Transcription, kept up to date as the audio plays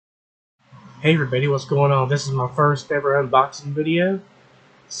Hey everybody, what's going on? This is my first ever unboxing video.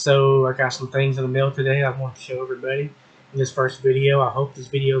 So I got some things in the mail today I want to show everybody in this first video. I hope this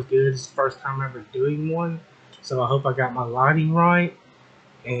video is good. It's the first time ever doing one. So I hope I got my lighting right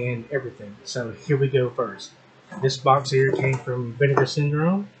and everything. So here we go first. This box here came from Vinegar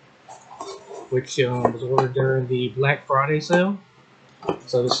Syndrome, which was ordered during the Black Friday sale.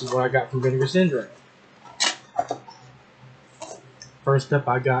 So this is what I got from Vinegar Syndrome. First up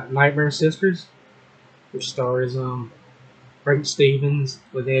I got Nightmare Sisters, which stars Frank Stevens,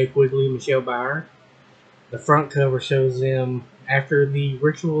 Linnea Quigley, Michelle Bauer. The front cover shows them after the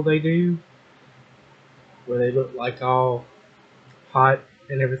ritual they do, where they look like all hot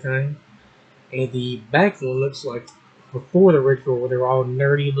and everything. And the back one looks like before the ritual, where they're all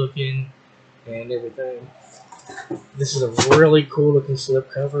nerdy looking and everything. This is a really cool looking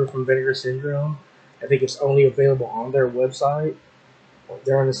slipcover from Vinegar Syndrome. I think it's only available on their website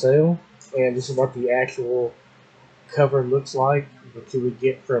during the sale. And this is what the actual cover looks like that you would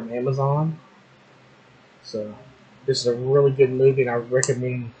get from Amazon. So this is a really good movie, and I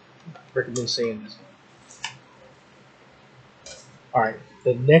recommend seeing this one. All right,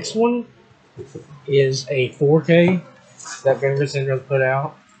 the next one is a 4K that Vinegar Syndrome put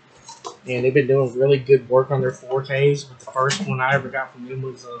out, and they've been doing really good work on their 4Ks. But the first one I ever got from them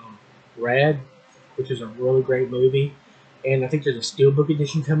was Rad, which is a really great movie, and I think there's a Steelbook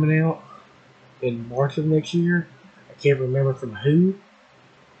edition coming out in March of next year. I can't remember from who,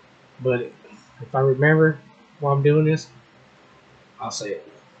 but if I remember while I'm doing this, I'll say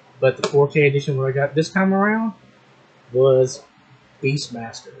it. But the 4K edition what I got this time around was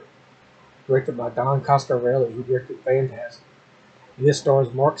Beastmaster, directed by Don Coscarelli, who directed Phantasm. And this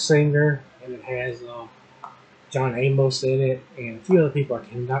stars Mark Singer, and it has John Amos in it, and a few other people I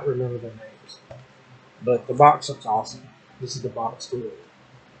cannot remember their names. But the box looks awesome. This is the box to it,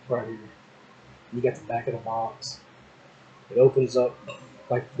 right here. You got the back of the box. It opens up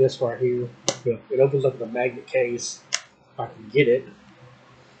like this right here. It opens up with a magnet case, if I can get it.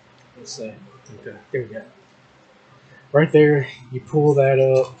 Let's see. Okay, there we go. Right there, you pull that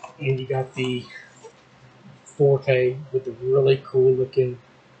up, and you got the 4K with the really cool looking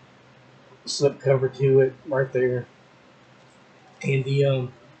slip cover to it right there, and the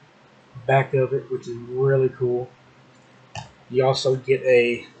back of it, which is really cool. You also get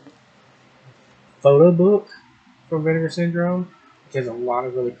a photo book from Vinegar Syndrome, which has a lot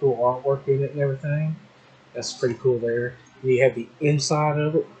of really cool artwork in it and everything. That's pretty cool there. You have the inside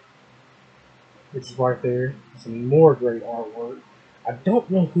of it, which is right there. Some more great artwork. I don't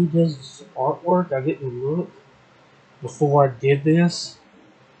know who does this artwork. I didn't look before I did this,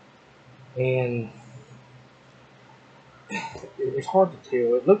 and it's hard to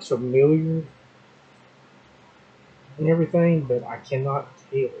tell. It looks familiar and everything, but I cannot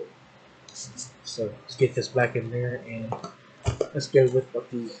tell. So let's get this back in there, and let's go with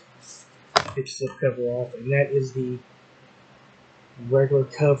what the picture slip cover off, and that is the regular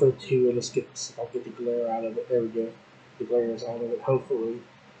cover to it. Let's get, I'll get the glare out of it. There we go. The glare is out of it. Hopefully,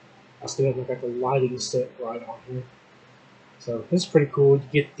 I still haven't got the lighting set right on here. So this is pretty cool.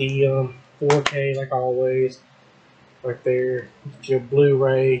 You get the 4K like always, right there. Get your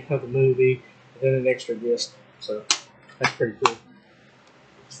Blu-ray of the movie, and then an extra disc. So that's pretty cool.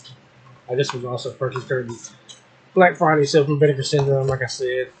 This was also purchased during the Black Friday sale from Vinegar Syndrome. Like I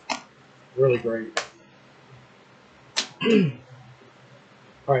said, really great.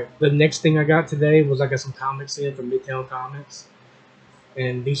 Alright, the next thing I got today was I got some comics in from Midtown Comics.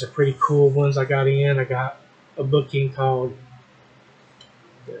 And these are pretty cool ones I got in. I got a book in called,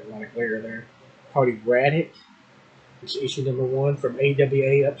 there's a lot of glare there, called Erratic, which is issue number 1 from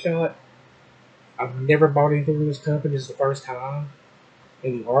AWA Upshot. I've never bought anything from this company. This is the first time.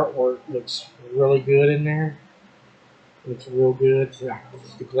 And the artwork looks really good in there. It looks real good.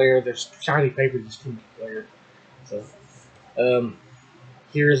 The glare, there's shiny paper, just too much glare. So,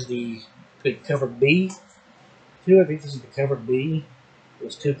 here's the cover B to it. I think this is the cover B.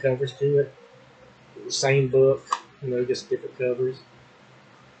 There's 2 covers to it. The same book, just different covers.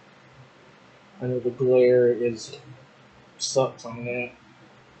 I know the glare sucks on that.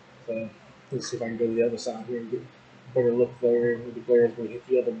 So let's see if I can go to the other side here and get a better look there. The glare is going to hit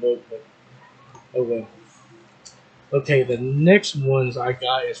the other book, but oh well. Okay, the next ones I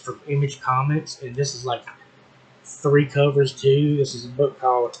got is from Image Comics, and this is like 3 covers too. This is a book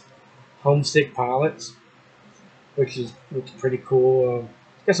called Homesick Pilots, which looks pretty cool.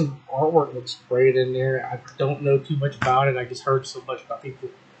 It's got some artwork that looks great in there. I don't know too much about it. I just heard so much about people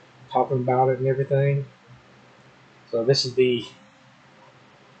talking about it and everything. So this is the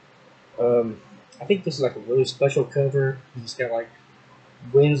I think this is like a really special cover. It's got like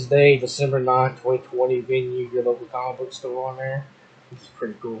Wednesday, December 9th, 2020 venue, your local comic book store on there, which is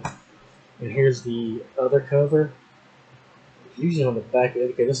pretty cool. And here's the other cover. It's usually on the back.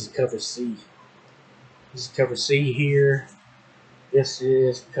 Okay, this is cover C. This is cover C here. This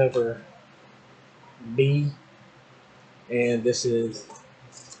is cover B. And this is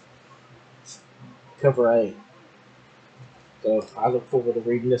cover A. So I look forward to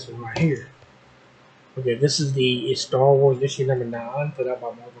reading this one right here. Okay, this is the Star Wars issue number 9 put out by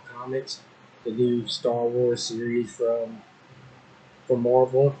Marvel Comics. The new Star Wars series from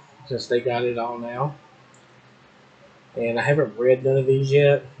Marvel, since they got it all now. And I haven't read none of these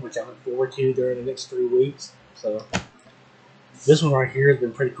yet, which I look forward to during the next 3 weeks. So this one right here has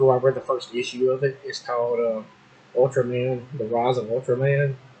been pretty cool. I read the first issue of it. It's called Ultraman, The Rise of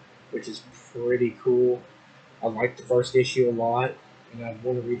Ultraman, which is pretty cool. I liked the first issue a lot, and I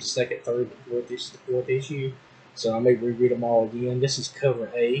want to read the second, third, fourth issue. So I may reread them all again. This is cover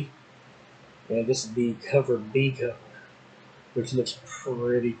A, and this is the cover B cover, which looks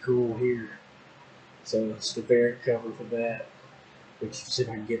pretty cool here. So it's the variant cover for that, which see if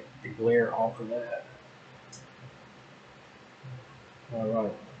I can get the glare off of that.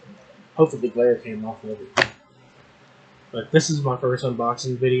 Alright. Hopefully the glare came off of it. But this is my first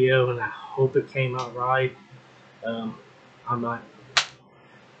unboxing video, and I hope it came out right. I'm not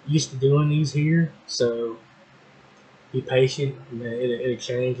used to doing these here, so be patient. It'll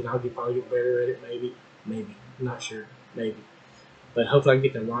change, and I'll probably get better at it. Maybe, I'm not sure. Maybe, but hopefully I can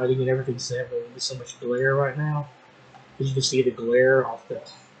get the lighting and everything set. But there's so much glare right now, as you can see the glare off the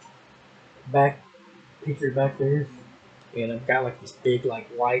back picture back there, and I've got like this big like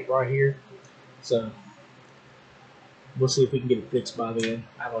light right here. So we'll see if we can get it fixed by then.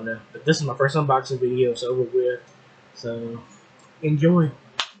 I don't know, but this is my first unboxing video. It's over with, so enjoy.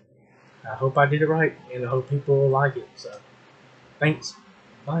 I hope I did it right, and I hope people like it. So, thanks.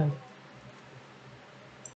 Bye.